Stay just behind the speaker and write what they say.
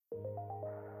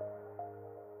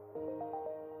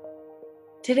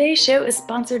Today's show is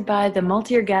sponsored by the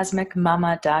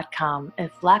multiorgasmicmama.com.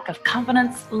 If lack of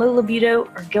confidence, low libido,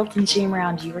 or guilt and shame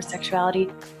around your sexuality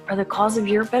are the cause of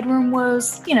your bedroom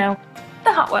woes, the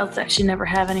hot wild sex you never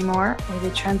have anymore, or the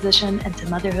transition into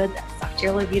motherhood that sucked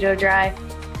your libido dry,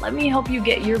 let me help you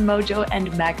get your mojo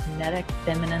and magnetic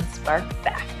feminine spark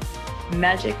back.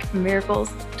 Magic,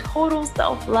 miracles, total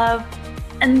self-love,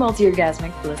 and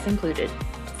multi-orgasmic bliss included.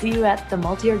 See you at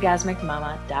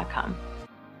themultiorgasmicmama.com.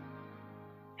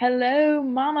 Hello,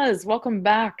 mamas. Welcome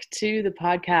back to the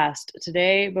podcast.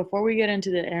 Today, before we get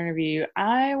into the interview,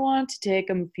 I want to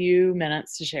take a few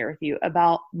minutes to share with you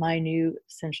about my new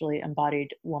Sensually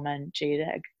Embodied Woman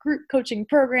JDEG group coaching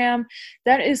program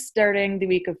that is starting the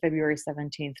week of February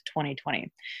 17th,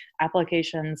 2020.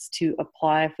 Applications to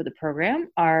apply for the program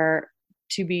are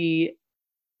to be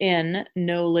in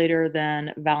no later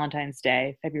than Valentine's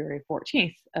Day, February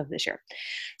 14th of this year.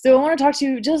 So I want to talk to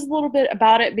you just a little bit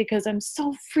about it because I'm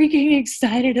so freaking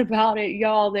excited about it,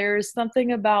 y'all. There's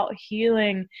something about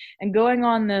healing and going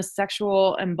on this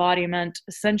sensual embodiment,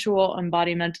 sexual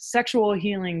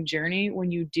healing journey when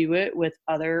you do it with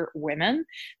other women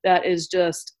that is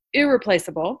just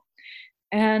irreplaceable.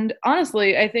 And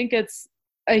honestly, I think it's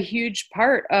a huge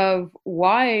part of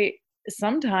why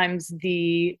sometimes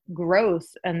the growth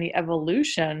and the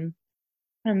evolution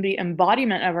and the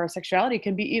embodiment of our sexuality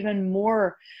can be even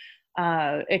more,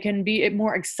 it can be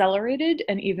more accelerated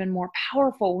and even more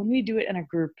powerful when we do it in a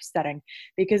group setting,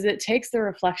 because it takes the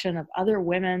reflection of other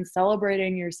women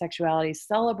celebrating your sexuality,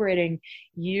 celebrating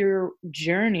your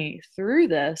journey through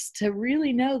this to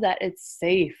really know that it's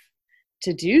safe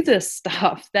to do this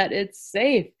stuff, that it's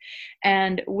safe.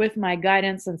 And with my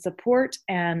guidance and support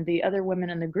and the other women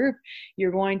in the group,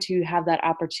 you're going to have that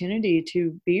opportunity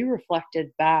to be reflected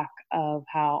back of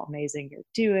how amazing you're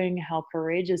doing, how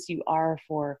courageous you are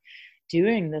for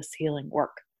doing this healing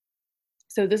work.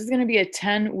 So this is going to be a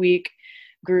 10-week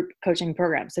group coaching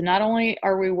program. So not only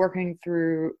are we working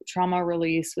through trauma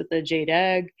release with the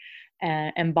JDEG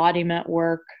and embodiment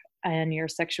work and your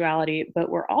sexuality,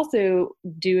 but we're also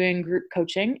doing group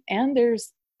coaching, and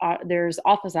there's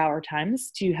office hour times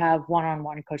to have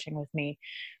one-on-one coaching with me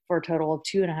for a total of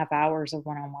 2.5 hours of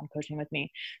one-on-one coaching with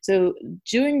me. So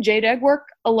doing JDEG work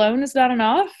alone is not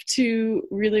enough to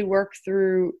really work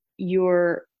through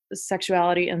your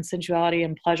sexuality and sensuality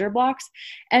and pleasure blocks,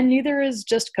 and neither is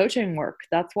just coaching work.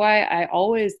 That's why I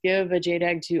always give a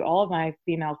JDEG to all of my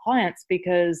female clients,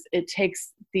 because it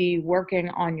takes the working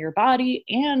on your body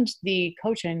and the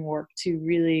coaching work to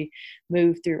really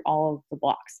move through all of the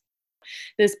blocks.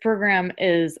 This program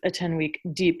is a 10-week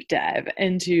deep dive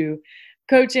into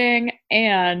coaching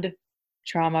and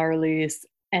trauma release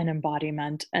and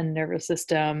embodiment and nervous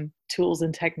system tools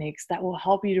and techniques that will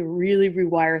help you to really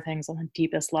rewire things on the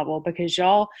deepest level. Because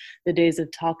y'all, the days of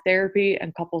talk therapy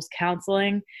and couples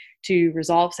counseling to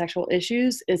resolve sexual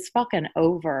issues is fucking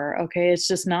over, okay? It's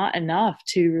just not enough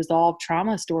to resolve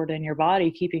trauma stored in your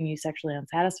body, keeping you sexually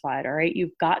unsatisfied, all right?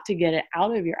 You've got to get it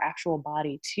out of your actual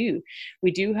body too.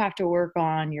 We do have to work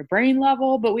on your brain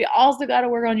level, but we also got to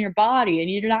work on your body, and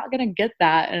you're not going to get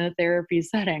that in a therapy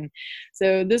setting.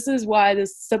 So this is why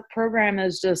this program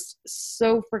is just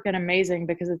so freaking amazing,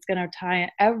 because it's going to tie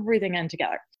everything in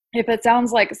together. If it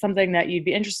sounds like something that you'd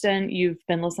be interested in, you've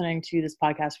been listening to this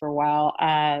podcast for a while.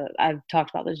 I've talked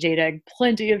about the JDEG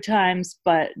plenty of times,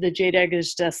 but the JDEG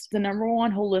is just the number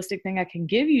one holistic thing I can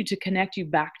give you to connect you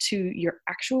back to your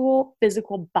actual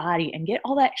physical body and get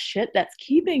all that shit that's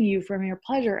keeping you from your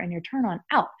pleasure and your turn on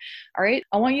out. All right.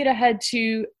 I want you to head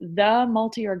to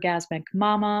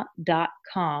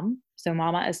themultiorgasmicmama.com. So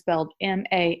mama is spelled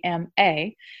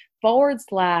MAMA.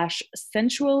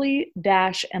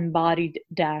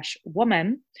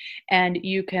 /sensually-embodied-woman. And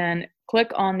you can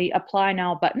click on the apply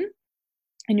now button,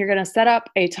 and you're going to set up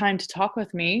a time to talk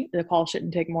with me. The call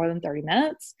shouldn't take more than 30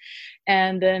 minutes.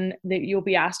 And then you'll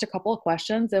be asked a couple of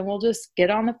questions, and we'll just get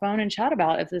on the phone and chat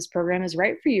about if this program is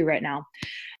right for you right now.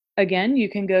 Again, you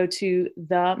can go to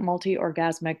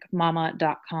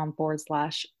themultiorgasmicmama.com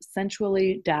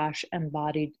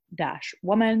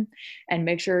 /sensually-embodied-woman and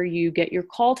make sure you get your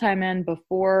call time in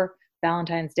before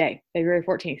Valentine's Day, February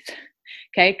 14th.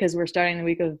 Okay, because we're starting the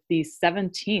week of the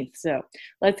 17th. So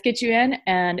let's get you in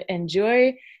and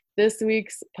enjoy this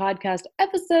week's podcast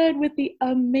episode with the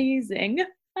amazing,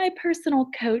 my personal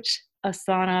coach,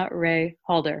 Assana Ray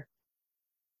Halder.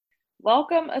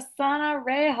 Welcome, Assana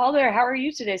Ray Halder. How are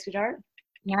you today, sweetheart?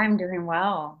 Yeah, I'm doing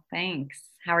well. Thanks.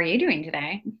 How are you doing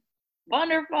today?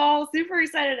 Wonderful. Super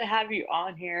excited to have you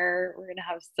on here. We're going to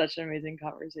have such an amazing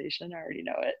conversation. I already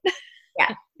know it.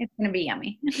 Yeah, it's going to be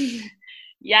yummy.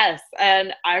 Yes.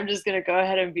 And I'm just going to go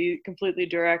ahead and be completely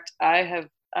direct. I have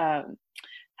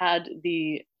had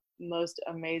the most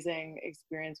amazing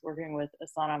experience working with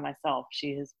Asana myself.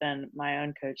 She has been my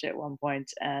own coach at one point,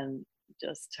 and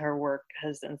just her work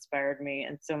has inspired me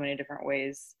in so many different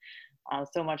ways.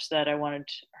 So much that I wanted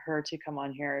her to come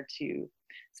on here to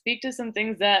speak to some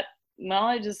things that,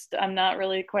 well, I'm not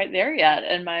really quite there yet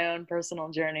in my own personal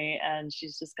journey. And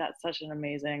she's just got such an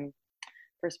amazing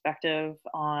perspective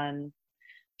on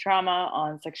trauma,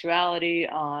 on sexuality,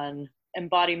 on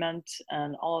embodiment,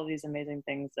 and all of these amazing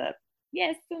things that,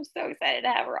 yes, I'm so excited to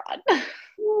have her on.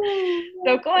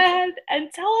 So go ahead and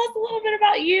tell us a little bit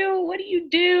about you. What do you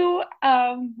do?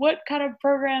 What kind of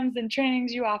programs and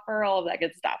trainings you offer, all of that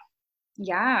good stuff.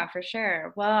 Yeah, for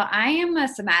sure. Well, I am a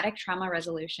somatic trauma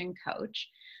resolution coach.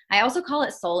 I also call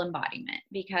it soul embodiment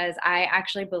because I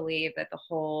actually believe that the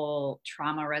whole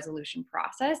trauma resolution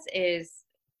process is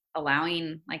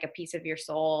allowing like a piece of your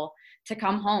soul to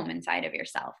come home inside of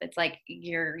yourself. It's like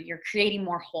you're creating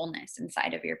more wholeness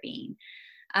inside of your being.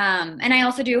 And I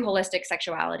also do holistic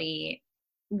sexuality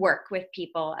work with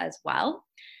people as well.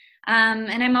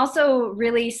 And I'm also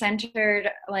really centered,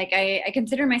 like I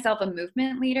consider myself a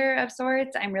movement leader of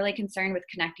sorts. I'm really concerned with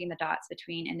connecting the dots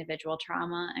between individual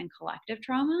trauma and collective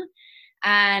trauma,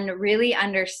 and really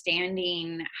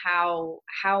understanding how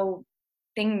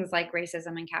things like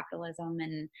racism and capitalism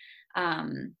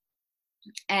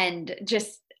and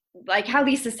just like how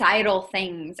these societal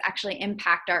things actually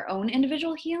impact our own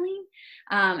individual healing,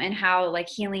 and how like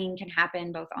healing can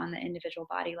happen both on the individual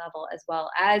body level as well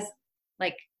as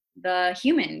like the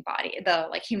human body, the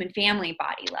like human family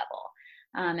body level.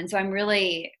 And so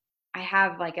I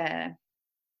have like a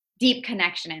deep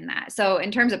connection in that. So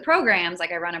in terms of programs,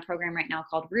 like I run a program right now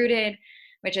called Rooted,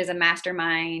 which is a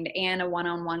mastermind and a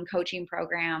one-on-one coaching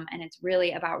program. And it's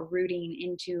really about rooting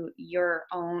into your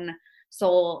own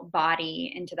soul,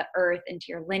 body, into the earth, into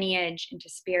your lineage, into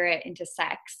spirit, into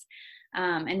sex.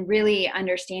 And really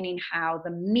understanding how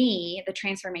the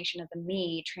transformation of the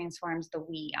me transforms the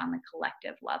we on the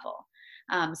collective level.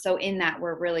 So in that,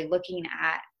 we're really looking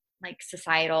at like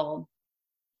societal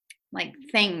like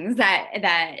things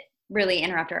that really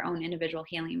interrupt our own individual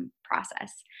healing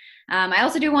process. I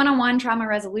also do one-on-one trauma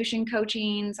resolution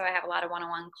coaching. So I have a lot of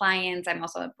one-on-one clients. I'm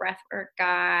also a breathwork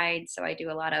guide. So I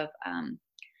do a lot of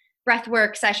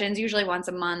breathwork sessions, usually once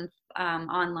a month,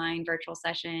 online virtual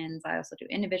sessions. I also do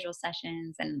individual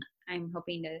sessions, and I'm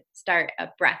hoping to start a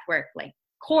breathwork like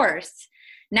course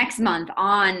next month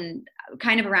on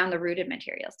kind of around the rooted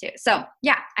materials too. So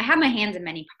yeah, I have my hands in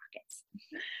many pockets.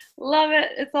 Love it.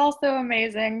 It's all so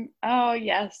amazing. Oh,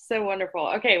 yes. So wonderful.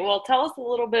 Okay. Well, tell us a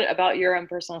little bit about your own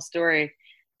personal story.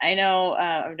 I know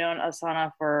I've known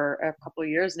Asana for a couple of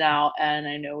years now, and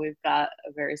I know we've got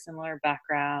a very similar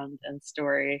background and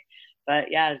story. But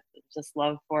yeah, just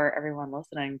love for everyone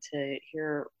listening to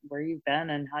hear where you've been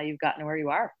and how you've gotten to where you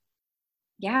are.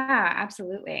 Yeah,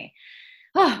 absolutely.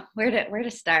 Oh, where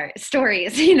to start?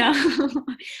 Stories, you know.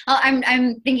 Well,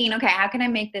 I'm thinking, okay, how can I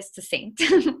make this succinct?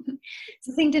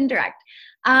 Succinct and direct.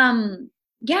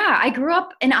 Yeah, I grew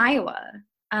up in Iowa.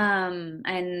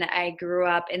 And I grew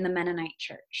up in the Mennonite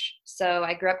church. So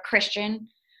I grew up Christian.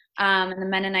 And the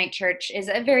Mennonite church is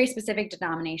a very specific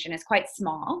denomination. It's quite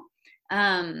small,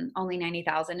 only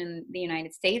 90,000 in the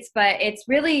United States, but it's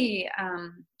really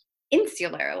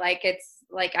insular. Like it's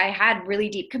like I had really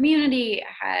deep community.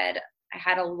 I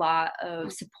had a lot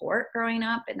of support growing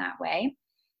up in that way.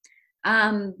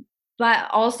 But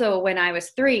also when I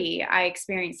was 3, I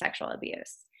experienced sexual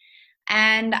abuse.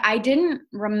 And I didn't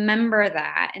remember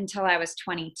that until I was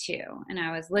 22. And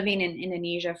I was living in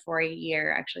Indonesia for a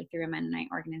year, actually through a Mennonite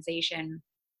organization.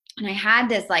 And I had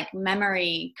this like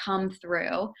memory come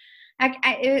through.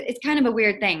 It's kind of a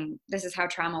weird thing. This is how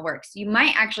trauma works. You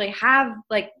might actually have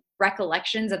like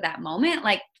recollections of that moment.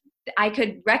 Like I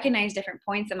could recognize different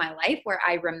points in my life where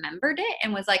I remembered it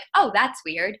and was like, oh, that's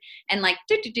weird. And like,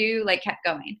 like kept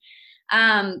going.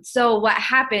 So what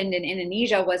happened in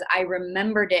Indonesia was I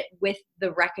remembered it with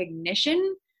the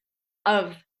recognition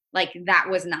of like, that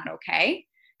was not okay.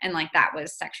 And like, that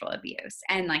was sexual abuse.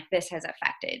 And like, this has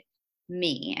affected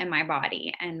me and my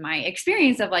body and my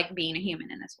experience of like being a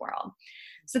human in this world.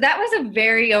 So that was a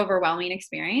very overwhelming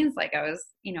experience. Like I was,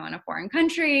 in a foreign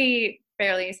country,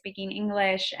 barely speaking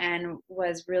English, and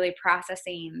was really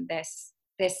processing this,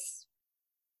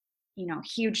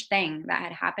 huge thing that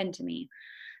had happened to me.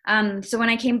 So when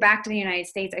I came back to the United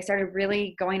States, I started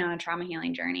really going on a trauma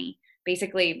healing journey,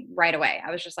 basically right away. I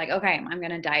was just like, okay, I'm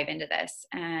going to dive into this.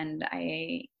 And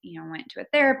I, went to a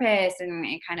therapist, and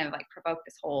it kind of like provoked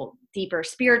this whole deeper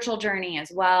spiritual journey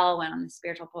as well. Went on the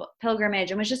spiritual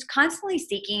pilgrimage and was just constantly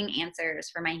seeking answers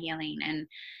for my healing and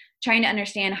trying to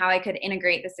understand how I could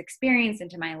integrate this experience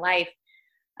into my life.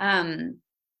 And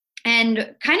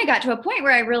kind of got to a point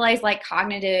where I realized like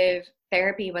cognitive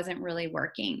therapy wasn't really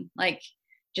working. Like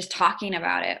just talking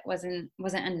about it wasn't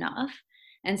enough.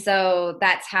 And so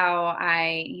that's how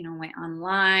I, went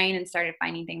online and started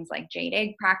finding things like jade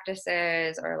egg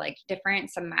practices or like different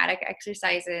somatic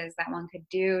exercises that one could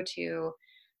do to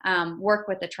work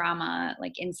with the trauma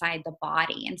like inside the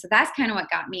body. And so that's kind of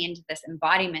what got me into this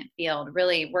embodiment field,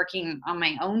 really working on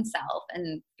my own self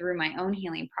and through my own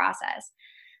healing process.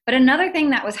 But another thing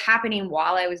that was happening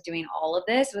while I was doing all of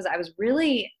this was I was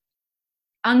really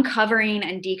uncovering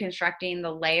and deconstructing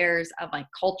the layers of like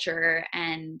culture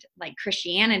and like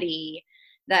Christianity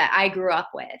that I grew up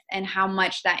with and how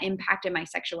much that impacted my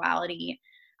sexuality.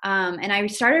 And I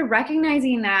started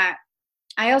recognizing that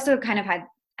I also kind of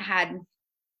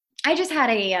I just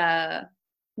had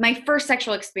my first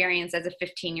sexual experience as a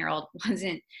 15-year-old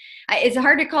wasn't, it's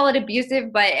hard to call it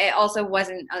abusive, but it also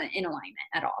wasn't in alignment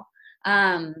at all.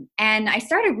 And I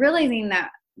started realizing that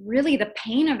really the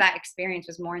pain of that experience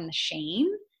was more in the shame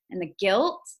and the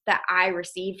guilt that I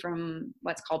received from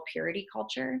what's called purity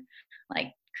culture,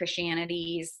 like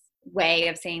Christianity's way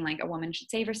of saying like a woman should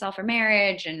save herself for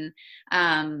marriage, and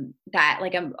that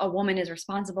like a woman is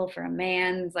responsible for a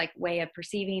man's like way of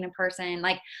perceiving a person,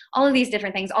 like all of these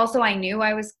different things. Also, I knew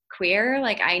I was queer.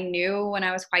 Like I knew when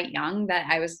I was quite young that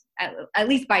I was at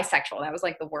least bisexual. That was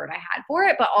like the word I had for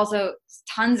it, but also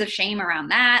tons of shame around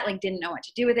that, like didn't know what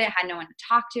to do with it, had no one to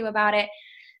talk to about it.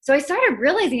 So I started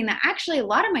realizing that actually a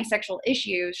lot of my sexual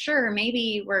issues, sure,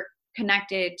 maybe were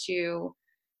connected to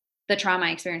the trauma I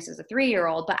experienced as a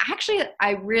 3-year-old, but actually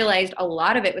I realized a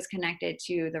lot of it was connected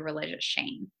to the religious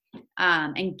shame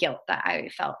and guilt that I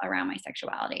felt around my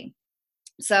sexuality.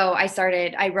 So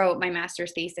I wrote my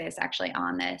master's thesis actually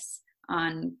on this,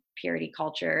 on purity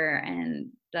culture and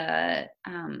the,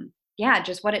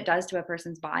 just what it does to a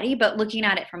person's body, but looking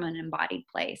at it from an embodied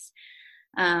place.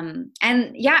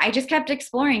 I just kept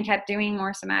exploring, kept doing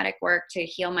more somatic work to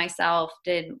heal myself,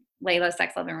 did Layla's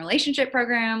Sex, Love, and Relationship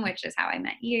program, which is how I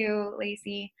met you,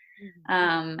 Lacey.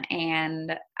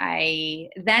 And I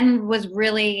then was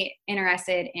really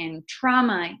interested in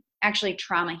trauma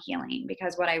healing,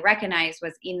 because what I recognized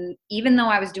was even though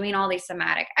I was doing all these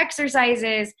somatic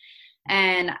exercises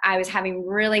and I was having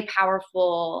really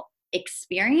powerful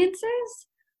experiences,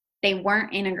 they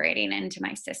weren't integrating into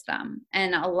my system.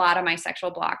 And a lot of my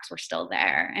sexual blocks were still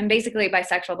there. And basically by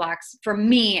sexual blocks, for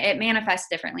me, it manifests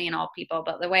differently in all people.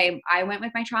 But the way I went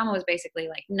with my trauma was basically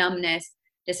like numbness,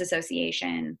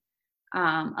 disassociation,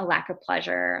 a lack of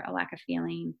pleasure, a lack of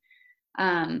feeling,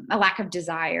 a lack of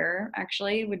desire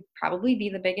actually would probably be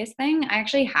the biggest thing. I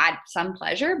actually had some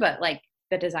pleasure, but like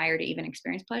the desire to even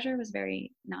experience pleasure was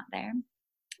very not there.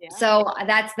 Yeah. So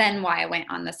that's then why I went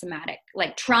on the somatic,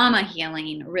 like trauma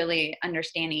healing, really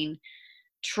understanding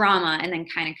trauma and then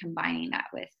kind of combining that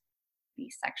with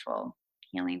these sexual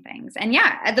healing things. And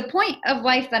yeah, at the point of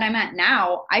life that I'm at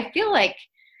now, I feel like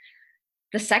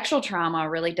the sexual trauma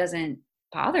really doesn't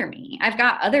bother me. I've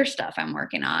got other stuff I'm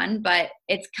working on, but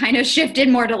it's kind of shifted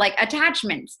more to like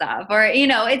attachment stuff, or,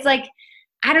 it's like,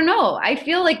 I don't know. I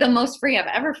feel like the most free I've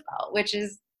ever felt, which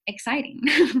is exciting.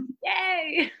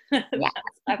 Yay. That's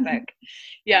epic.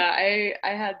 Yeah, I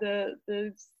had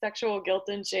the sexual guilt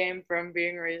and shame from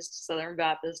being raised Southern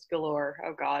Baptist galore.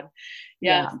 Oh God.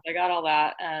 Yes, yeah. I got all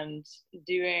that, and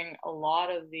doing a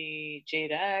lot of the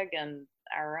Jade Egg and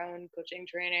our own coaching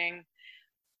training.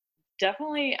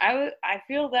 Definitely, I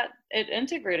feel that it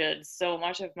integrated so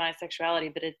much of my sexuality,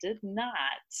 but it did not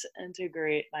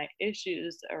integrate my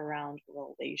issues around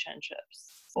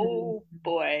relationships. Oh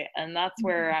boy. And that's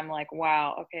where I'm like,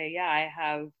 wow, okay, yeah, I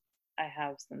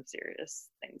have some serious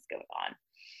things going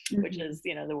on, which is,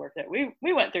 the work that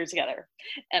we went through together.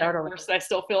 And of course, I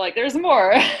still feel like there's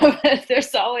more, but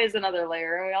there's always another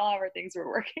layer, and we all have our things we're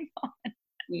working on.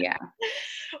 Yeah.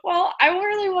 Well, I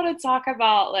really want to talk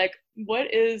about like,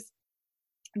 what is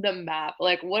the map?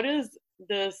 Like, what does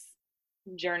this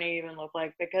journey even look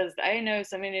like? Because I know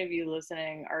so many of you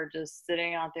listening are just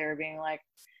sitting out there being like,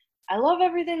 I love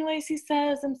everything Lacey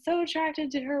says. I'm so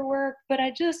attracted to her work, but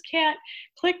I just can't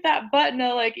click that button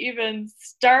to like even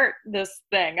start this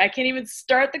thing. I can't even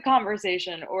start the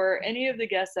conversation, or any of the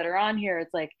guests that are on here.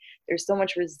 It's like, there's so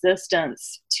much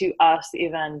resistance to us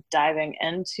even diving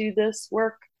into this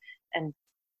work and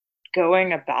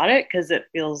going about it, because it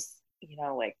feels,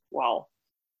 like, well,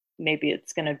 maybe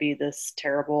it's going to be this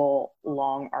terrible,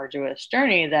 long, arduous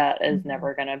journey that is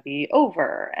never going to be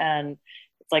over. And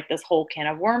it's like this whole can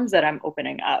of worms that I'm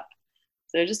opening up.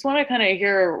 So I just want to kind of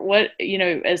hear what,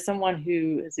 as someone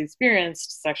who has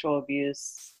experienced sexual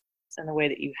abuse in the way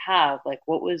that you have, like,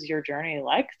 what was your journey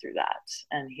like through that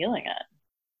and healing it?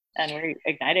 and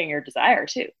reigniting your desire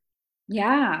too.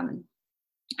 Yeah.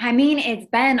 I mean, it's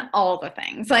been all the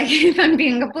things. Like, if I'm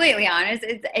being completely honest,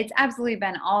 it's absolutely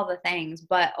been all the things.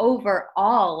 But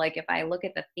overall, like, if I look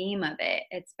at the theme of it,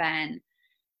 it's been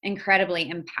incredibly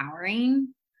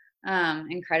empowering,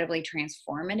 incredibly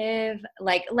transformative.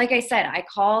 Like I said, I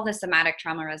call the somatic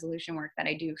trauma resolution work that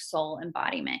I do soul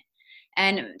embodiment.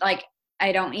 And like,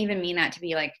 I don't even mean that to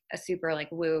be like a super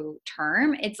like woo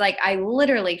term. It's like I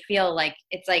literally feel like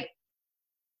it's like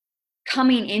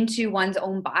coming into one's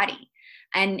own body.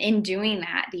 And in doing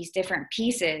that, these different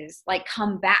pieces like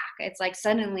come back. It's like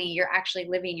suddenly you're actually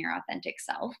living your authentic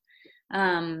self.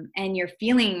 And you're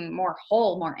feeling more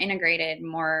whole, more integrated,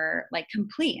 more like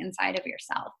complete inside of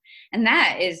yourself. And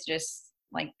that is just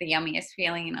like the yummiest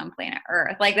feeling on planet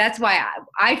Earth. Like, that's why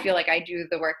I feel like I do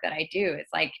the work that I do.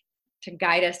 It's like to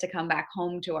guide us to come back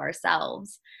home to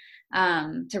ourselves,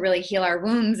 to really heal our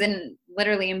wounds and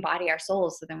literally embody our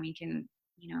souls so then we can,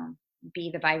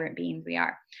 be the vibrant beings we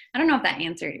are. I don't know if that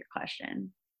answered your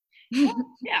question.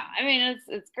 Yeah, I mean,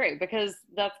 it's great because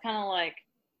that's kind of like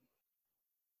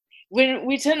when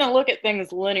we tend to look at things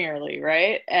linearly,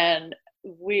 right? And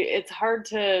it's hard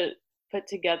to put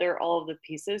together all of the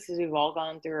pieces because we've all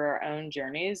gone through our own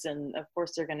journeys, and of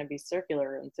course they're going to be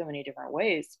circular in so many different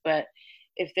ways. But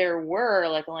if there were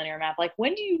like a linear map, like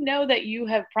when do you know that you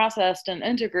have processed and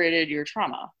integrated your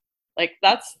trauma? Like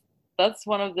that's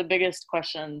one of the biggest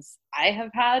questions I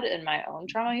have had in my own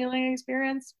trauma healing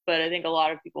experience, but I think a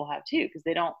lot of people have too, because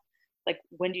they don't, like,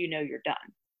 when do you know you're done?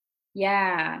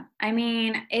 Yeah. I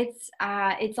mean, it's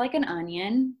like an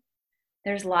onion.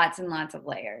 There's lots and lots of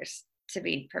layers, to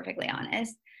be perfectly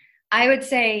honest. I would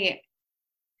say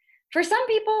for some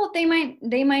people they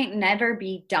might never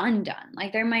be done.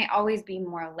 Like, there might always be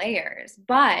more layers,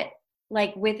 but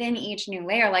like within each new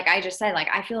layer, like I just said, like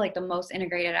I feel like the most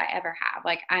integrated I ever have.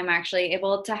 Like, I'm actually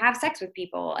able to have sex with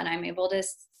people, and I'm able to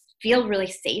feel really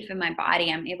safe in my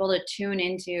body. I'm able to tune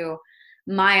into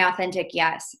my authentic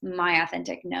yes, my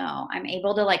authentic no. I'm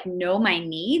able to like know my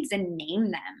needs and name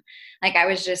them. Like,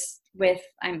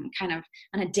 I'm kind of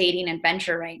on a dating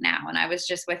adventure right now, and I was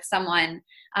just with someone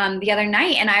the other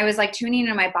night, and I was like tuning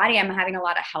into my body. I'm having a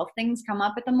lot of health things come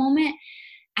up at the moment.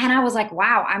 And I was like,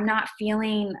 wow, I'm not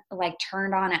feeling like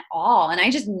turned on at all. And I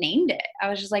just named it. I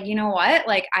was just like, you know what?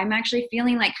 Like, I'm actually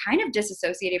feeling like kind of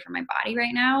disassociated from my body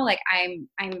right now. Like,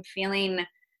 I'm feeling,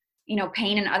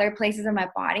 pain in other places of my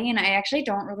body. And I actually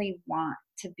don't really want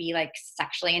to be like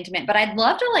sexually intimate, but I'd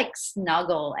love to like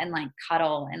snuggle and like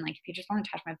cuddle. And like, if you just want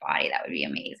to touch my body, that would be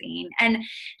amazing. And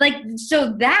like,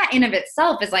 so that in of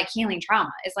itself is like healing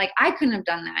trauma. It's like, I couldn't have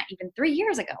done that even 3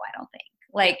 years ago, I don't think.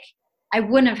 Like, I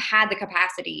wouldn't have had the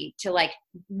capacity to like,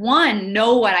 one,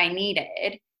 know what I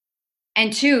needed,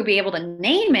 and two, be able to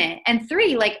name it, and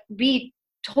three, like be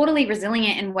totally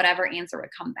resilient in whatever answer would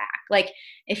come back. Like,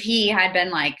 if he had been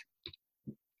like,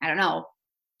 I don't know,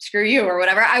 screw you or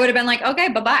whatever, I would have been like, okay,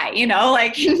 bye-bye,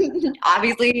 like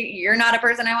obviously you're not a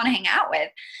person I want to hang out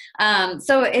with.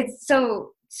 So it's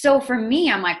so for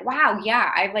me, I'm like, wow, yeah,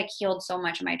 I've like healed so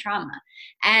much of my trauma.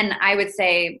 And I would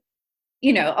say,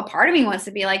 a part of me wants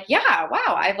to be like, yeah,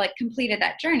 wow, I've like completed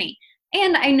that journey.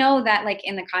 And I know that like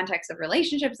in the context of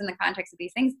relationships, in the context of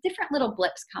these things, different little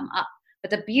blips come up.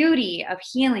 But the beauty of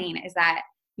healing is that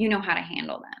you know how to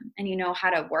handle them, and you know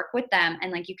how to work with them,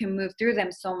 and like you can move through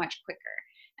them so much quicker,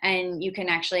 and you can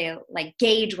actually like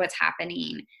gauge what's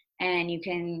happening, and you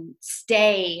can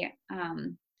stay,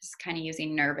 just kind of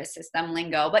using nervous system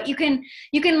lingo, but you can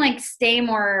like stay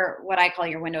more what I call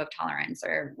your window of tolerance,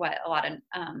 or what a lot of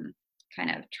kind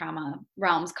of trauma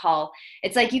realms call,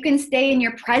 it's like you can stay in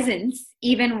your presence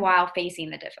even while facing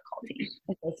the difficulty.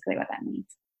 That's basically what that means.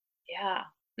 Yeah.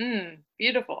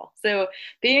 Beautiful. So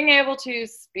being able to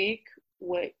speak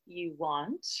what you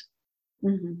want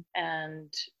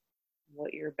and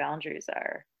what your boundaries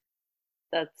are,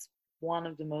 that's one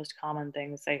of the most common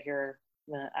things I hear.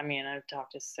 I mean, I've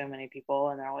talked to so many people,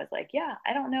 and they're always like, yeah,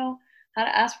 I don't know how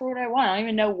to ask for what I want. I don't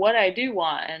even know what I do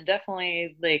want. And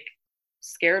definitely like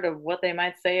scared of what they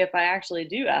might say if I actually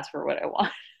do ask for what I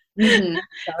want.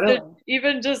 Totally. So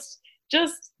even just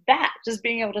that, just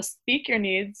being able to speak your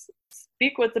needs,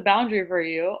 speak what's a boundary for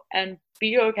you, and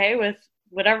be okay with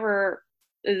whatever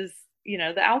is,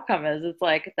 the outcome is. It's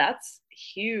like, that's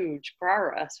huge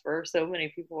progress for so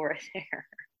many people right there.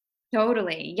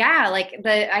 Totally. Yeah. Like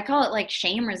I call it like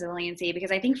shame resiliency,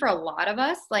 because I think for a lot of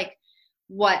us, like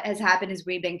what has happened is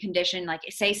we've been conditioned, like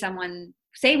say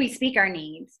we speak our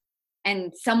needs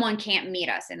and someone can't meet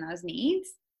us in those needs.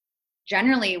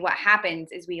 Generally what happens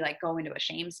is we like go into a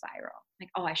shame spiral. Like,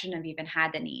 oh, I shouldn't have even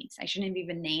had the needs. I shouldn't have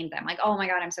even named them. Like, oh my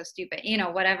God, I'm so stupid.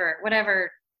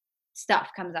 Whatever stuff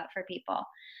comes up for people.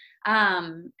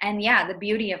 And yeah, the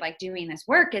beauty of like doing this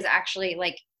work is actually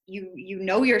like you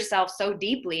know yourself so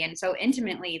deeply and so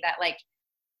intimately that like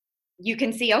you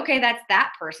can see, okay, that's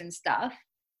that person's stuff.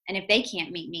 And if they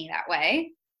can't meet me that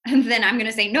way, then I'm going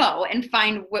to say no and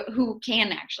find who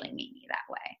can actually meet me that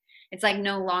way. It's like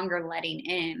no longer letting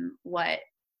in what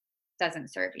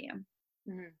doesn't serve you.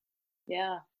 Mm-hmm.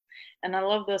 Yeah. And I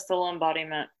love the soul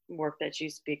embodiment work that you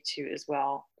speak to as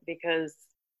well, because,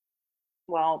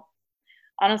 well,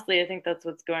 honestly, I think that's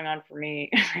what's going on for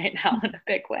me right now in a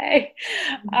big way.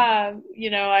 You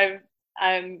know,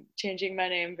 I'm changing my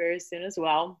name very soon as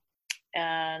well,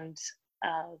 and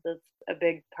that's a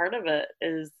big part of it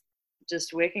is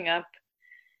just waking up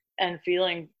and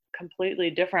feeling completely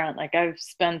different. Like I've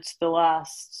spent the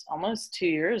last almost 2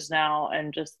 years now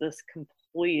in just this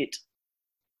complete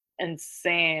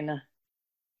insane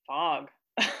fog.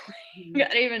 I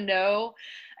didn't even know.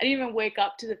 I didn't even wake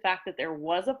up to the fact that there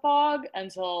was a fog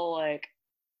until like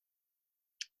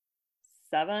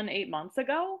 7, 8 months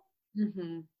ago.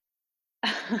 Mm-hmm.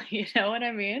 You know what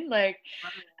I mean? Like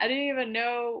I didn't even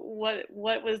know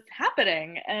what was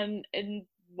happening. And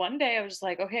one day I was just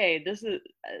like, okay,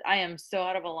 I am so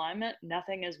out of alignment.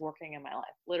 Nothing is working in my life.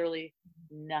 Literally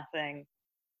nothing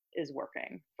is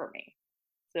working for me.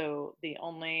 So the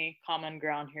only common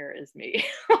ground here is me.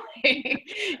 Like,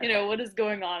 you know, what is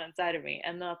going on inside of me?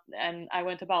 And I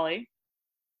went to Bali,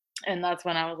 and that's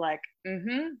when I was like,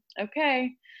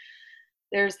 okay,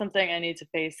 there's something I need to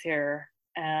face here.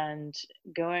 And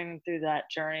going through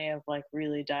that journey of like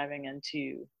really diving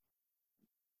into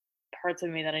parts of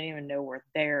me that I didn't even know were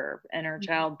there, inner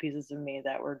child pieces of me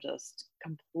that were just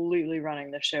completely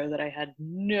running the show, that I had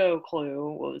no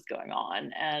clue what was going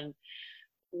on. And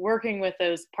working with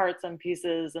those parts and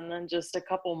pieces, and then just a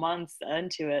couple months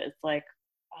into it, it's like,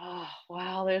 oh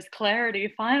wow, there's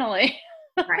clarity finally.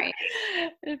 Right.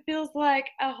 It feels like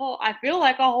I feel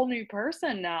like a whole new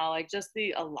person now, like just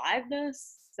the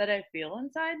aliveness that I feel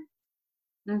inside.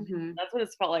 Mm-hmm. That's what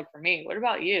it's felt like for me. What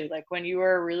about you? Like when you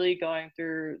were really going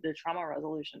through the trauma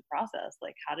resolution process,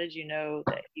 like how did you know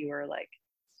that you were like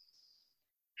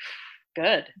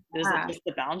good? Is it just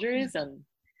the boundaries? And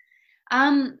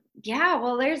Yeah,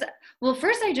 well,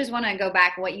 first I just want to go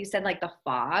back what you said, like the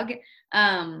fog.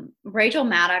 Rachel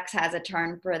Maddox has a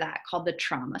term for that called the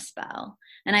trauma spell.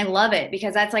 And I love it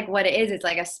because that's like what it is. It's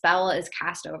like a spell is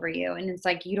cast over you. And it's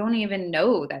like, you don't even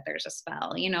know that there's a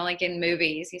spell, you know, like in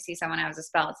movies, you see someone has a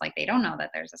spell. It's like, they don't know that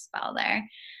there's a spell there.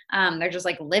 They're just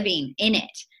like living in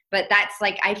it. But that's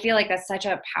like, I feel like that's such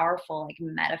a powerful like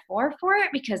metaphor for it,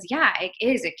 because yeah, it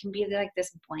is. It can be like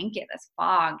this blanket, this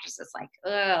fog, just this like,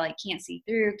 like can't see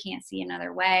through, can't see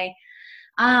another way.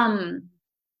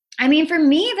 I mean, for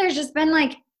me, there's just been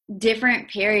like different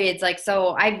periods. Like,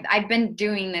 so I've been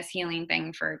doing this healing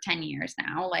thing for 10 years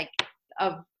now, like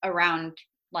around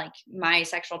like my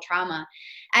sexual trauma.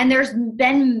 And there's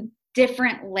been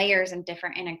different layers and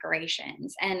different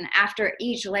integrations. And after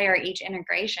each layer, each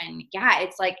integration, yeah,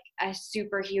 it's like a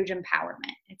super huge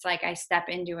empowerment. It's like I step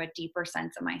into a deeper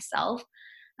sense of myself.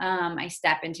 I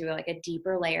step into like a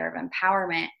deeper layer of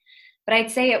empowerment. But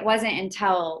I'd say it wasn't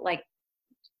until like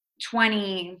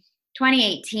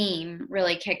 2018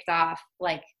 really kicked off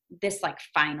like this like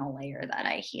final layer that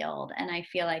I healed. And I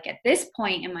feel like at this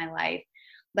point in my life,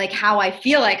 like how I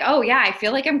feel like, oh yeah, I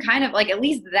feel like I'm kind of like, at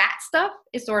least that stuff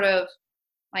is sort of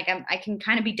like I can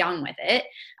kind of be done with it,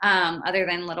 other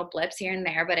than little blips here and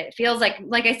there. But it feels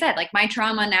like I said, like my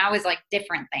trauma now is like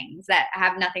different things that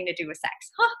have nothing to do with sex.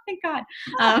 Oh, thank God.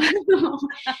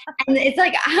 And it's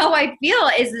like how I feel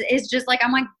is just like,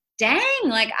 I'm like, dang,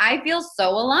 like I feel so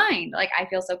aligned. Like I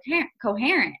feel so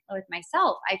coherent with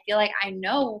myself. I feel like I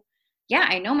know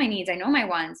my needs. I know my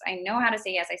wants. I know how to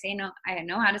say yes. I say no. I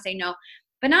know how to say no.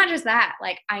 But not just that,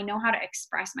 like I know how to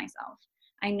express myself.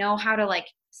 I know how to like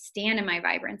stand in my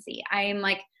vibrancy. I am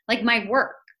like my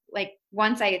work, like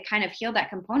once I kind of healed that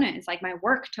component, it's like my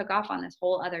work took off on this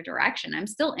whole other direction. I'm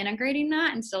still integrating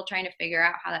that and still trying to figure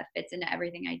out how that fits into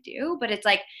everything I do. But it's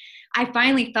like, I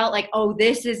finally felt like, oh,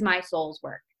 this is my soul's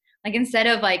work. Like instead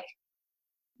of like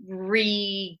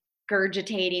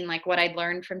regurgitating like what I'd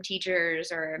learned from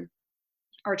teachers or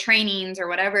trainings or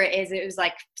whatever it is, it was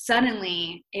like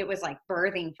suddenly it was like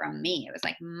birthing from me. It was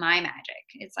like my magic.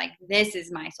 It's like, this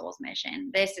is my soul's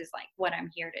mission. This is like what I'm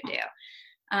here to do.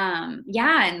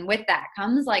 Yeah. And with that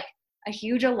comes like a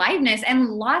huge aliveness and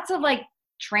lots of like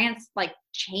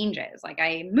changes. Like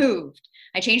I moved,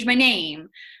 I changed my name.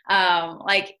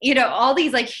 Like, you know, all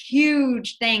these like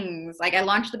huge things. Like I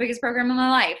launched the biggest program in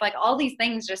my life. Like all these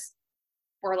things just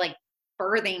were like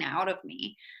birthing out of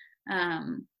me.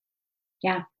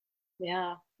 Yeah.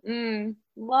 Yeah.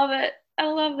 Love it. I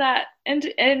love that.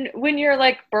 And when you're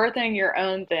like birthing your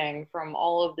own thing from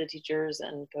all of the teachers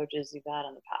and coaches you've had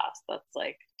in the past, that's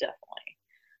like definitely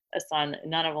a sign.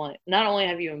 Not only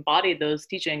have you embodied those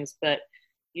teachings, but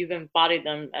you've embodied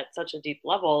them at such a deep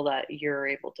level that you're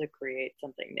able to create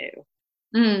something new.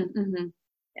 Mm-hmm.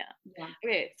 Yeah. Yeah.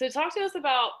 Okay, so talk to us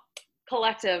about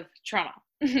collective trauma.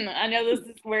 I know this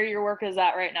is where your work is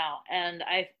at right now, and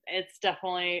it's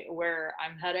definitely where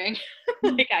I'm heading.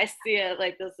 Like I see it.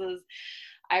 Like this is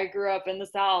I grew up in the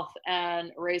South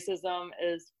and racism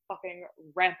is fucking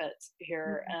rampant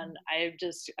here. And I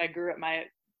grew up my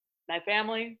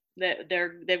family that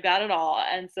they've got it all.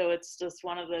 And so it's just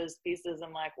one of those pieces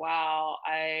I'm like, wow,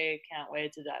 I can't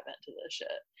wait to dive into this shit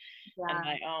and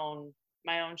Yeah.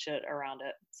 my own shit around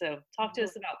it. So talk to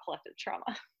us about collective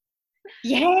trauma.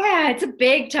 Yeah, it's a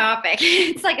big topic.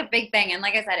 It's like a big thing. And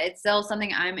like I said, it's still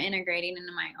something I'm integrating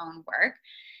into my own work.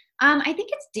 I think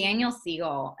it's Daniel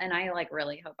Siegel, and I like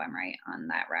really hope I'm right on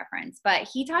that reference, but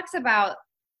he talks about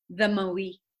the moi,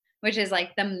 which is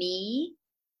like the me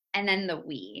and then the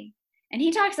we. And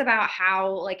he talks about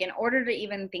how like in order to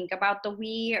even think about the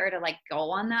we or to like go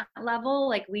on that level,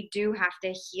 like we do have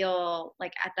to heal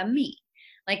like at the me.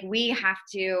 Like we have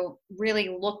to really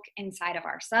look inside of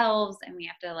ourselves and we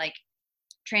have to like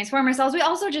transform ourselves. We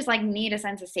also just like need a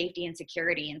sense of safety and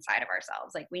security inside of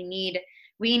ourselves. Like we need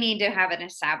to have an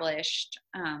established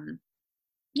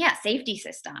safety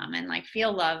system and like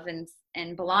feel love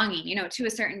and belonging, to a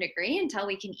certain degree until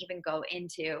we can even go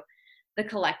into the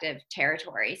collective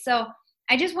territory. So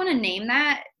I just want to name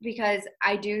that because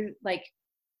I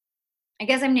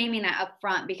guess I'm naming that up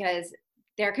front because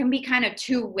there can be kind of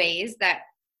two ways that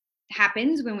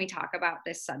happens when we talk about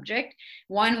this subject.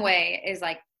 One way is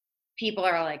like people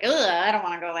are like, ugh, I don't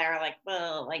want to go there. Like,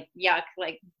 ugh, like yuck.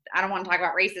 Like, I don't want to talk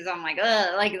about racism. Like,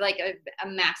 ugh, like a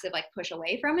massive like push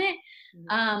away from it.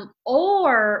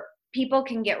 Or people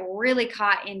can get really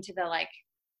caught into the like,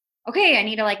 okay, I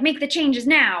need to like make the changes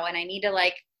now. And I need to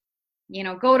like,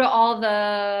 go to all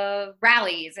the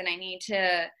rallies and I need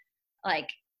to like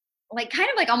kind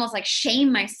of like almost like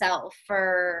shame myself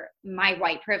for my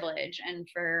white privilege and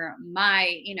for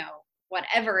my,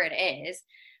 whatever it is.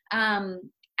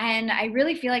 And I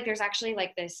really feel like there's actually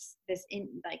like this in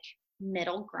like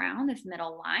middle ground, this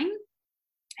middle line.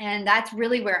 And that's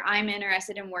really where I'm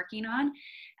interested in working on.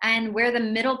 And where the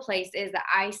middle place is that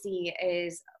I see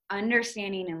is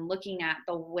understanding and looking at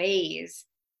the ways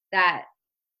that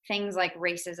things like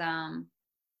racism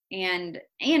and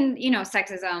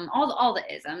sexism, all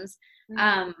the isms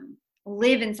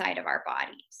live inside of our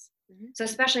bodies. So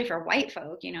especially for white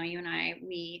folk, you and I,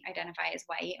 we identify as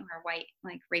white, or white,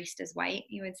 like raced as white,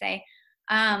 you would say.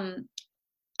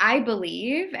 I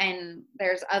believe, and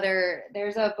there's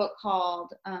a book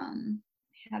called, I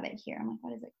have it here. I'm like,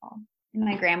 what is it called? In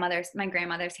my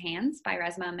grandmother's hands by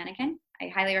Resmaa Menakem. I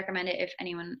highly recommend it if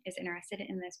anyone is interested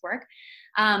in this work.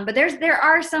 But there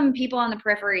are some people on the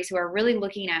peripheries who are really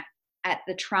looking at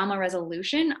the trauma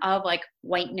resolution of like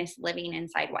whiteness living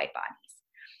inside white bodies.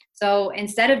 So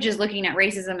instead of just looking at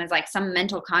racism as like some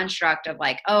mental construct of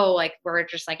like, oh, like we're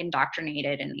just like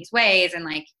indoctrinated in these ways and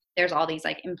like there's all these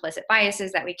like implicit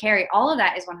biases that we carry, all of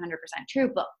that is 100%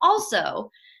 true. But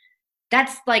also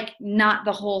that's like not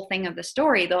the whole thing of the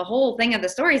story. The whole thing of the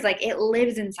story is like it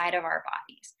lives inside of our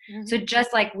bodies. So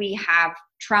just like we have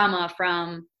trauma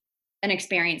from an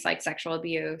experience like sexual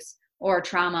abuse or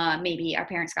trauma, maybe our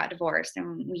parents got divorced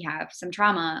and we have some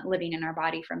trauma living in our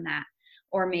body from that.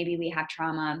 Or maybe we have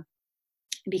trauma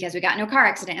because we got in a car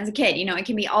accident as a kid. It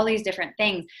can be all these different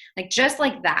things. Like just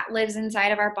like that lives inside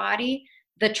of our body,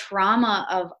 the trauma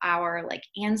of our like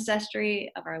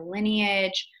ancestry, of our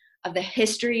lineage, of the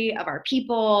history of our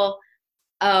people,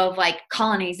 of like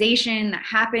colonization that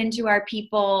happened to our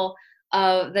people,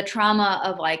 of the trauma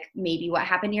of like maybe what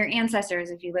happened to your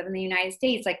ancestors if you live in the United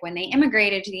States, like when they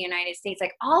immigrated to the United States,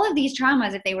 like all of these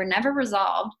traumas, if they were never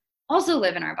resolved, also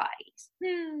live in our bodies.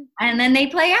 And then they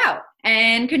play out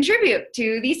and contribute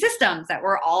to these systems that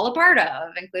we're all a part of,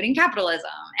 including capitalism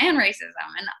and racism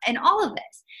and all of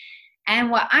this.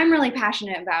 And what I'm really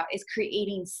passionate about is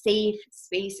creating safe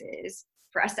spaces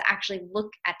for us to actually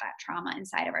look at that trauma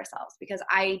inside of ourselves, because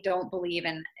I don't believe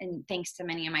in thanks to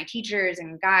many of my teachers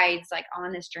and guides, like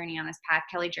on this journey, on this path,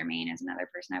 Kelly Germain is another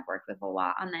person I've worked with a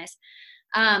lot on this.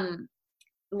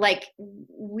 Like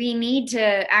we need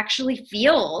to actually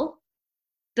feel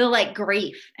the like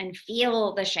grief and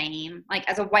feel the shame. Like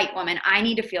as a white woman, I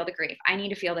need to feel the grief. I need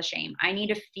to feel the shame. I need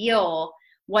to feel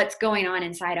what's going on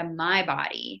inside of my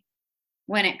body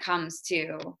when it comes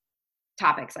to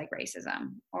topics like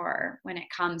racism, or when it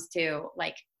comes to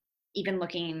like even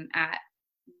looking at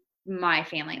my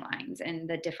family lines and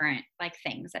the different like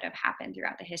things that have happened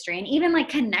throughout the history, and even like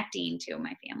connecting to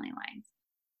my family lines.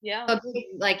 Yeah. So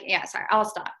like, yeah, sorry, I'll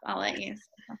stop. I'll let you.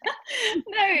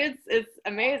 No, it's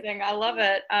amazing. I love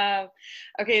it.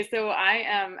 Okay, so I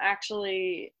am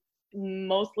actually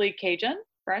mostly Cajun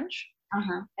French,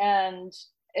 Uh-huh. and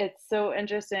it's so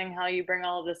interesting how you bring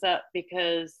all of this up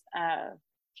because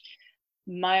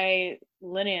my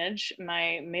lineage,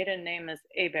 my maiden name is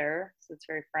Hebert, so it's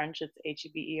very French. It's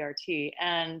Hebert,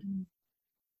 and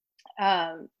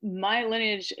my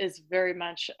lineage is very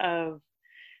much of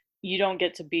you don't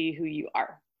get to be who you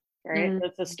are, right? Mm.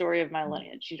 That's the story of my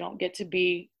lineage. You don't get to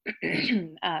be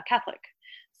Catholic.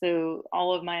 So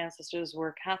all of my ancestors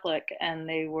were Catholic, and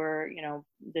they were,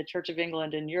 the Church of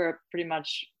England in Europe pretty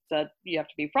much said you have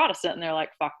to be Protestant, and they're like,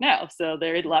 fuck no. So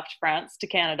they left France to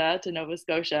Canada to Nova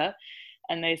Scotia,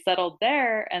 and they settled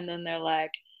there, and then they're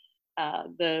like, uh,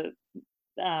 the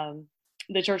um,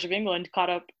 the Church of England caught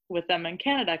up with them in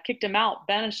Canada, kicked them out,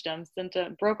 banished them,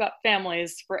 broke up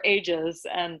families for ages.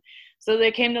 And so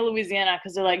they came to Louisiana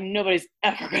because they're like, nobody's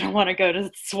ever going to want to go to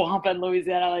the swamp in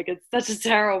Louisiana. Like, it's such a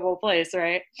terrible place,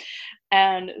 right?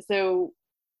 And so,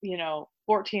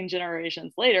 14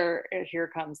 generations later, here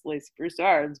comes Lacey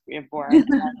Broussard's being born.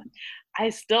 And I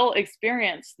still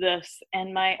experience this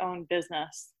in my own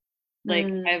business. Like,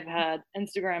 I've had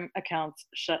Instagram accounts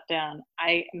shut down.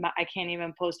 I can't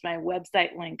even post my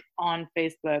website link on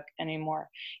Facebook anymore.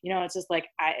 It's just like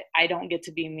I don't get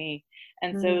to be me.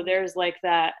 And so there's like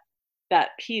that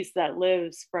piece that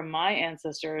lives from my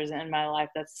ancestors in my life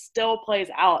that still plays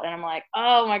out. And I'm like,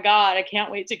 oh my God, I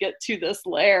can't wait to get to this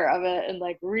layer of it and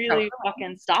like really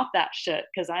fucking stop that shit,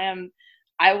 because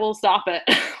I will stop it.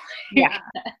 Yeah.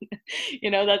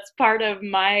 That's part of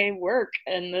my work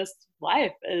in this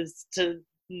life, is to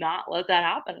not let that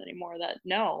happen anymore. That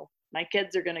no, my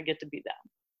kids are going to get to be them.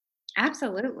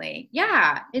 Absolutely.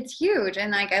 Yeah, it's huge.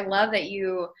 And like, I love that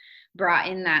you brought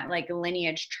in that like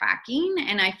lineage tracking.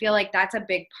 And I feel like that's a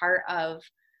big part of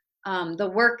the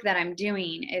work that I'm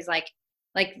doing is like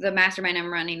the mastermind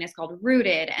I'm running is called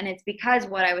Rooted. And it's because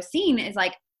what I was seeing is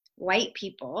like white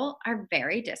people are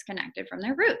very disconnected from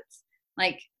their roots.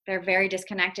 Like, they're very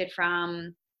disconnected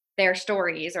from their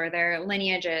stories or their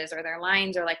lineages or their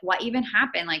lines, or like what even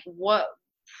happened, like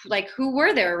who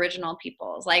were their original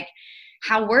peoples, like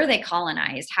how were they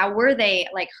colonized, how were they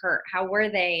like hurt, how were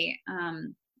they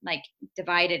like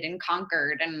divided and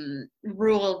conquered and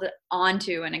ruled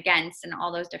onto and against, and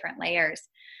all those different layers.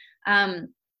 And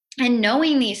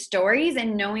knowing these stories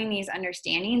and knowing these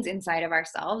understandings inside of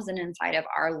ourselves and inside of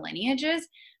our lineages,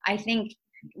 I think,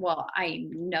 well, I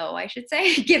know I should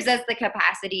say, gives us the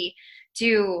capacity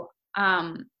to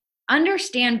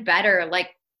understand better like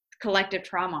collective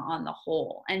trauma on the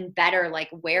whole, and better like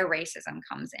where racism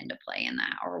comes into play in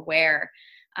that, or where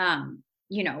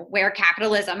where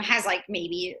capitalism has like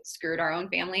maybe screwed our own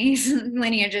families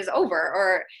lineages over,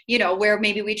 or where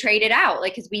maybe we traded out,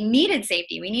 like because we needed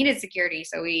safety, we needed security,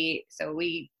 so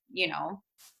we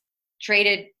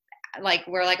traded, like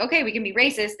we're like, okay, we can be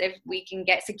racist if we can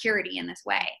get security in this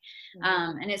way.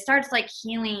 And it starts like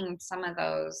healing some of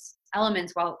those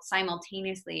elements while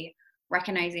simultaneously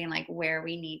recognizing like where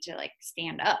we need to like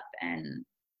stand up and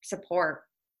support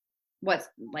what's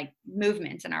like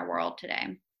movements in our world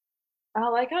today. I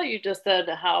like how you just said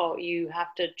how you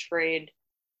have to trade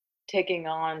taking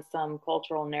on some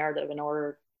cultural narrative in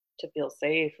order to feel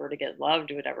safe or to get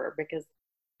loved or whatever, because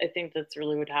I think that's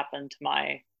really what happened to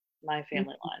my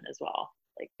family line as well.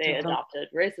 Like, they adopted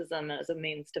racism as a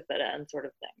means to fit in, sort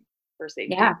of thing, for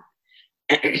safety. Yeah.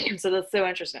 So that's so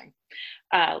interesting.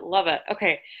 Love it.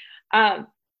 Okay. I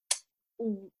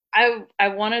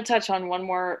want to touch on one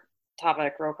more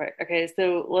topic real quick. Okay,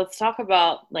 so let's talk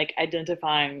about like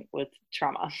identifying with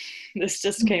trauma. This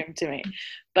just came to me,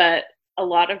 but a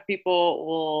lot of people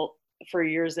will, for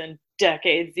years and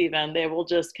decades even, they will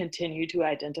just continue to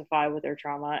identify with their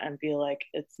trauma and feel like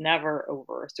it's never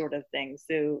over, sort of thing.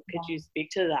 So could you speak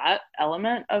to that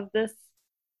element of this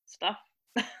stuff?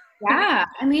 Yeah,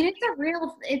 I mean,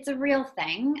 it's a real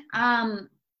thing.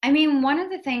 I mean, one of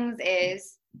the things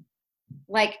is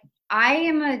like, I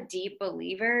am a deep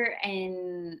believer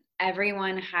in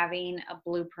everyone having a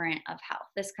blueprint of health.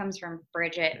 This comes from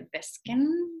Bridget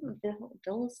Vilskins.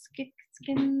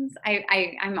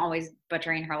 I'm always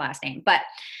butchering her last name, but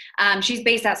she's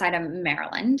based outside of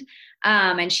Maryland,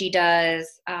 and she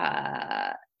does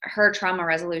her trauma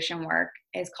resolution work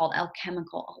is called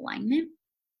alchemical alignment.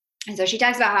 And so she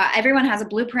talks about how everyone has a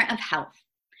blueprint of health.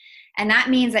 And that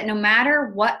means that no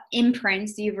matter what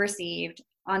imprints you've received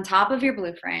on top of your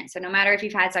blueprint, so no matter if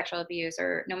you've had sexual abuse,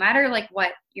 or no matter like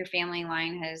what your family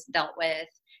line has dealt with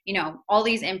you know, all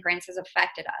these imprints has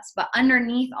affected us. But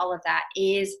underneath all of that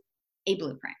is a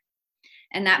blueprint.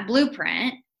 And that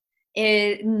blueprint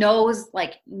knows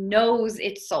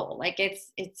its soul. Like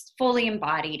it's fully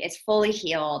embodied, it's fully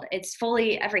healed, it's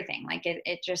fully everything. Like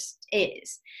it just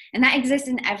is. And that exists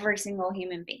in every single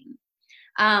human being.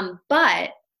 But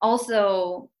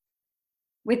also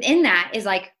within that is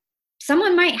like,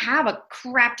 someone might have a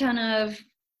crap ton of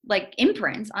like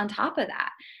imprints on top of that.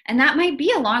 And that might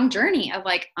be a long journey of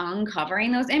like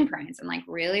uncovering those imprints and like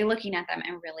really looking at them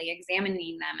and really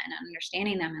examining them and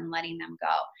understanding them and letting them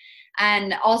go.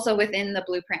 And also within the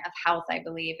blueprint of health, I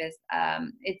believe is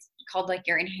it's called like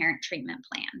your inherent treatment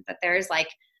plan, that there's like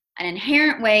an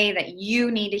inherent way that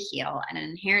you need to heal and an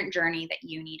inherent journey that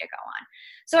you need to go on.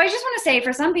 So I just want to say,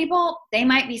 for some people, they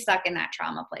might be stuck in that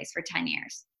trauma place for 10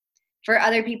 years. For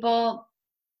other people,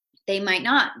 they might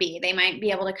not be. They might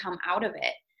be able to come out of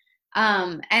it.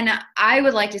 And I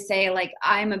would like to say, like,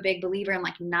 I'm a big believer in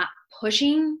like not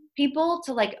pushing people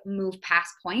to like move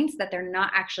past points that they're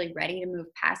not actually ready to move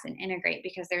past and integrate,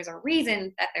 because there's a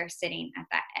reason that they're sitting at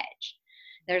that edge.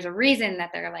 There's a reason that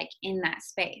they're like in that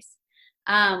space.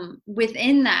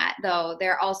 Within that though,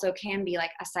 there also can be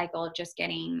like a cycle of just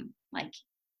getting like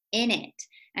in it.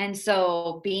 And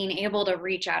so being able to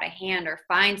reach out a hand or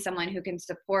find someone who can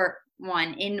support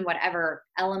one in whatever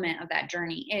element of that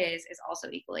journey is also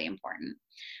equally important.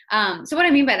 So what I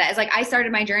mean by that is like, I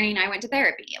started my journey and I went to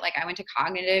therapy. Like I went to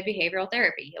cognitive behavioral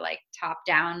therapy, like top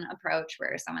down approach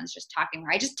where someone's just talking,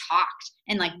 where I just talked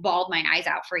and like bawled my eyes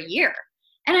out for a year.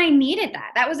 And I needed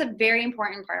that. That was a very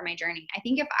important part of my journey. I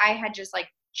think if I had just like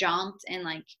jumped and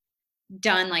like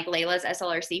done like Layla's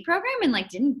SLRC program and like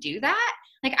didn't do that,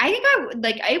 like I think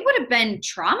it would have been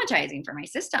traumatizing for my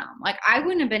system. Like I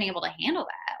wouldn't have been able to handle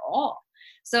that at all.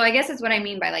 So I guess that's what I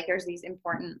mean by like there's these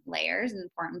important layers and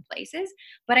important places.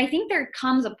 But I think there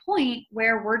comes a point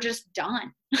where we're just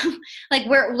done. Like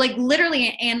we're like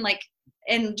literally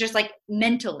and just like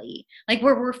mentally, like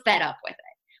where we're fed up with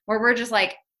it, where we're just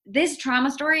like, this trauma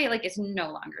story like is no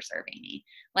longer serving me.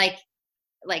 Like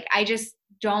I just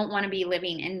don't want to be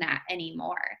living in that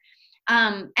anymore.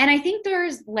 And I think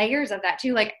there's layers of that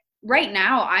too. Like right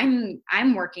now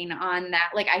I'm working on that.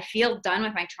 Like I feel done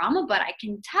with my trauma, but I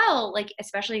can tell, like,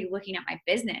 especially looking at my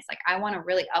business, like I want to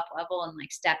really up level and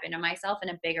like step into myself in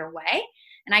a bigger way.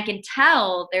 And I can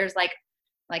tell there's like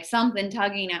something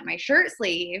tugging at my shirt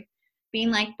sleeve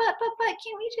being like, but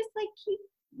can't we just like keep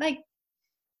like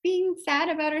being sad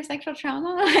about our sexual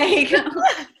trauma? Like,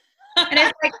 and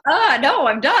it's like, oh no,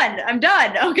 I'm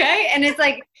done. Okay. And it's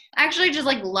like actually just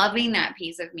like loving that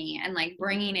piece of me and like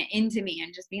bringing it into me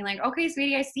and just being like, okay,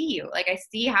 sweetie, I see you. Like I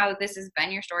see how this has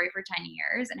been your story for 10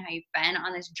 years and how you've been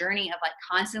on this journey of like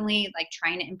constantly like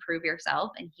trying to improve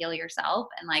yourself and heal yourself.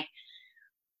 And like,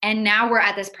 and now we're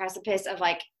at this precipice of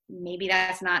like, maybe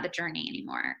that's not the journey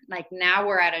anymore. Like now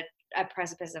we're at a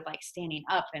precipice of like standing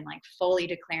up and like fully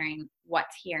declaring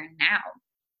what's here now.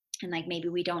 And like, maybe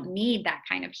we don't need that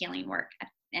kind of healing work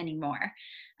anymore.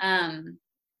 I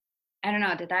don't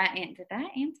know. Did that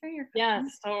answer your question?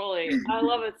 Yes, totally. I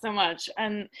love it so much.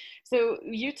 And so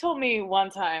you told me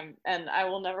one time, and I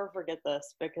will never forget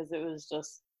this because it was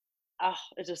just,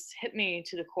 it just hit me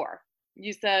to the core.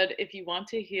 You said, if you want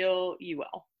to heal, you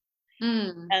will.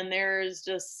 And there's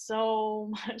just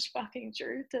so much fucking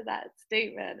truth to that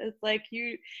statement. It's like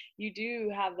you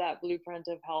do have that blueprint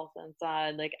of health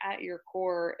inside. Like at your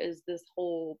core is this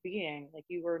whole being. Like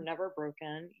you were never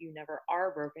broken. You never are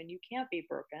broken. You can't be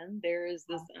broken. There is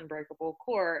this unbreakable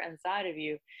core inside of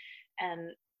you.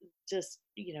 And just,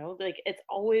 you know, like it's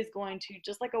always going to,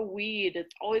 just like a weed,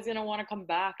 it's always going to want to come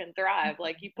back and thrive.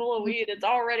 Like you pull a weed, it's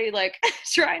already like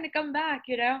trying to come back,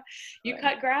 you know. You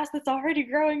cut grass, it's already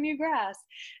growing new grass.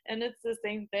 And it's the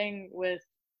same thing with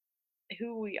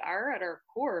who we are at our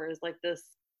core, is like this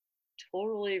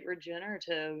totally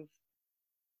regenerative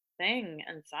thing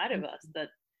inside of us, that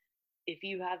if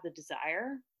you have the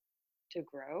desire to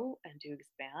grow and to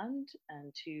expand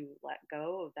and to let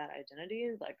go of that identity,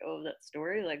 let go of that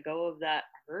story, let go of that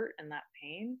hurt and that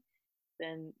pain,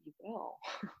 then you will.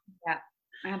 Yeah,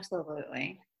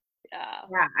 absolutely.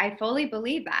 Yeah, I fully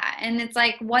believe that. And it's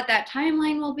like what that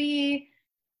timeline will be,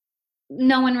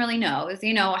 no one really knows,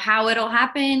 you know, how it'll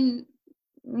happen.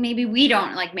 Maybe we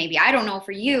don't, like, maybe I don't know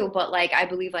for you, but like, I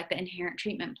believe like the inherent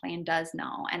treatment plan does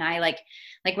know. And I like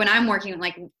when I'm working,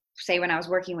 like say when I was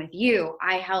working with you,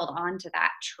 I held on to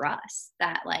that trust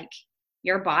that like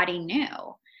your body knew.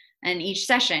 And each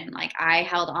session, like I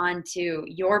held on to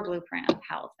your blueprint of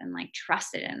health and like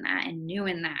trusted in that and knew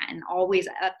in that and always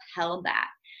upheld that.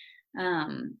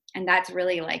 And that's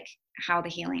really like how the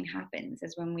healing happens,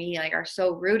 is when we like are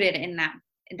so rooted in that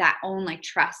that own like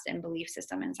trust and belief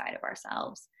system inside of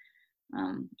ourselves.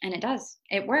 And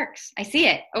it works. I see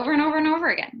it over and over and over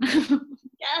again.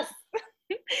 Yes.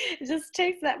 It just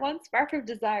takes that one spark of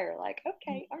desire. Like,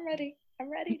 okay, I'm ready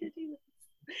to do this.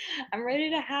 I'm ready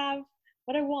to have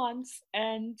what I want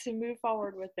and to move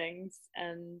forward with things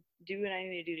and do what I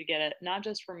need to do to get it, not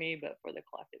just for me, but for the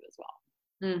collective as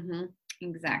well. Mm-hmm.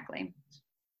 Exactly.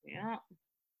 Yeah.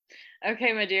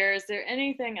 Okay, my dear, is there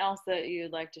anything else that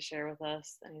you'd like to share with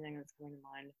us? Anything that's coming to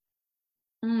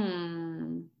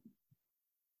mind?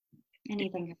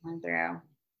 Anything coming through?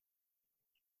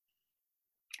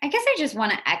 I guess I just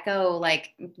want to echo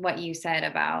like what you said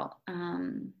about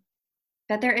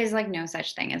that there is like no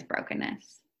such thing as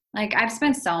brokenness. Like I've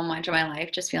spent so much of my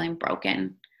life just feeling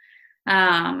broken.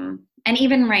 And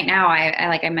even right now, I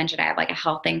like I mentioned, I have like a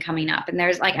health thing coming up, and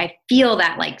there's like I feel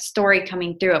that like story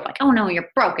coming through of like, oh no, you're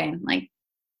broken, like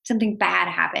something bad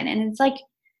happened. And it's like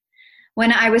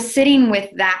when I was sitting with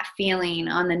that feeling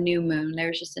on the new moon, there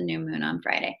was just a new moon on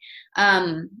Friday.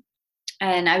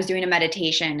 And I was doing a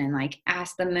meditation and like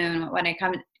asked the moon when I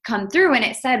come through, and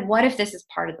it said, what if this is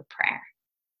part of the prayer?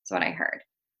 That's what I heard.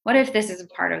 What if this is a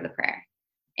part of the prayer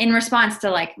in response to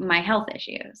like my health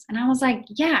issues? And I was like,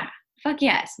 yeah, fuck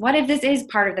yes. What if this is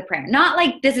part of the prayer? Not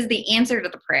like this is the answer to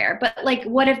the prayer, but like,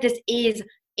 what if this is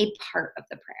a part of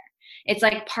the prayer? It's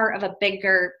like part of a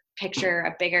bigger picture,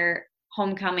 a bigger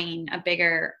homecoming, a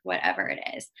bigger whatever it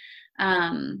is.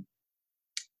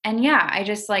 And yeah, I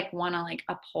just like want to like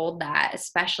uphold that,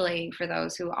 especially for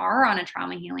those who are on a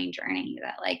trauma healing journey,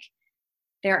 that like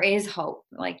there is hope,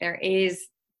 like there is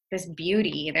this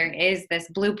beauty, there is this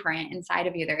blueprint inside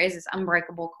of you, there is this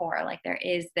unbreakable core, like there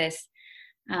is this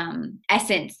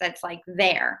essence that's like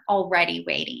there already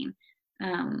waiting.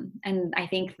 And I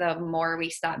think the more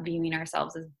we stop viewing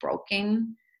ourselves as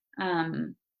broken,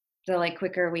 the like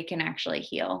quicker we can actually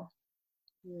heal.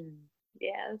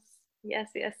 Yes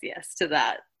to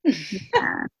that.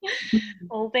 Yeah.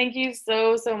 Well, thank you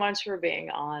so much for being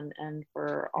on and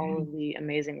for all of the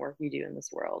amazing work you do in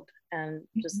this world. And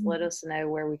just let us know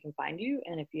where we can find you,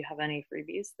 and if you have any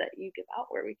freebies that you give out,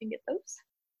 where we can get those.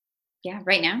 Yeah,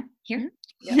 right now here.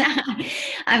 Yep.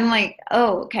 I'm like,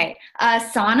 oh, okay.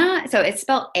 Assana, so it's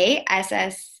spelled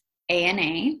ASSANA,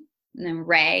 and then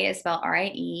Ray is spelled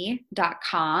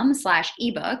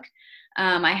RIE.com/ebook.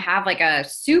 I have like a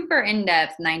super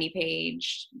in-depth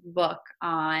 90-page book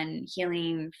on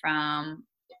healing from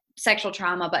sexual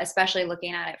trauma, but especially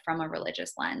looking at it from a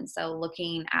religious lens. So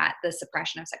looking at the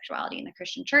suppression of sexuality in the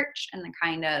Christian church and the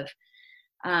kind of,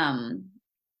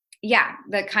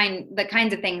 the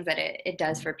kinds of things that it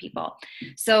does for people.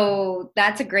 So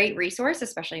that's a great resource,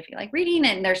 especially if you like reading,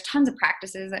 and there's tons of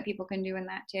practices that people can do in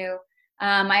that too.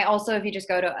 I also, if you just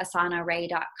go to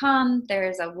assanaray.com,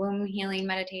 there's a womb healing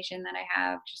meditation that I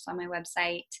have just on my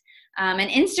website.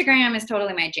 And Instagram is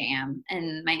totally my jam.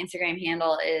 And my Instagram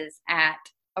handle is at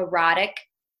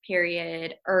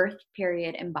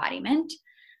erotic.earth.embodiment.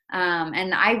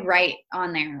 And I write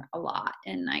on there a lot,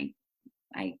 and I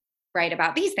write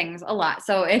about these things a lot.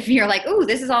 So if you're like, ooh,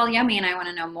 this is all yummy and I want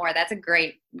to know more, that's a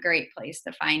great place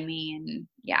to find me and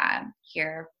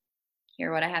hear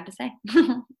what I have to say.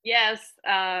 Yes,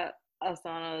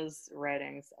 Asana's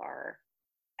writings are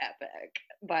epic,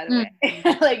 by the way.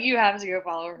 Like, you have to go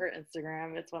follow her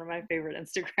Instagram. It's one of my favorite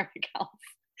Instagram accounts.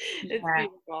 It's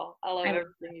beautiful. I love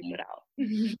everything you put out.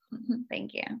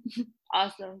 Thank you.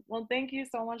 Awesome. Well, thank you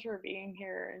so much for being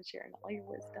here and sharing all your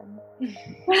wisdom.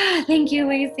 Thank you,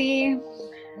 Lacey.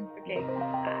 Okay,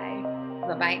 bye.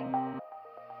 Bye-bye.